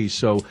expertise,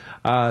 so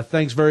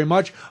thanks very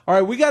much. All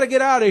right, we got to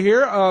get out of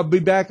here. I'll be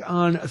back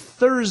on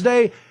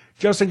Thursday.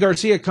 Justin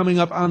Garcia coming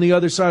up on the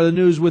other side of the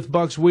news with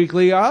Bucks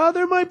Weekly.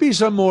 There might be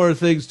some more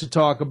things to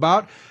talk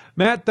about.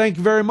 Matt, thank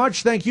you very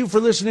much. Thank you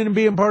for listening and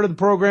being part of the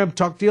program.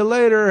 Talk to you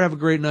later. Have a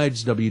great night.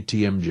 It's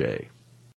WTMJ.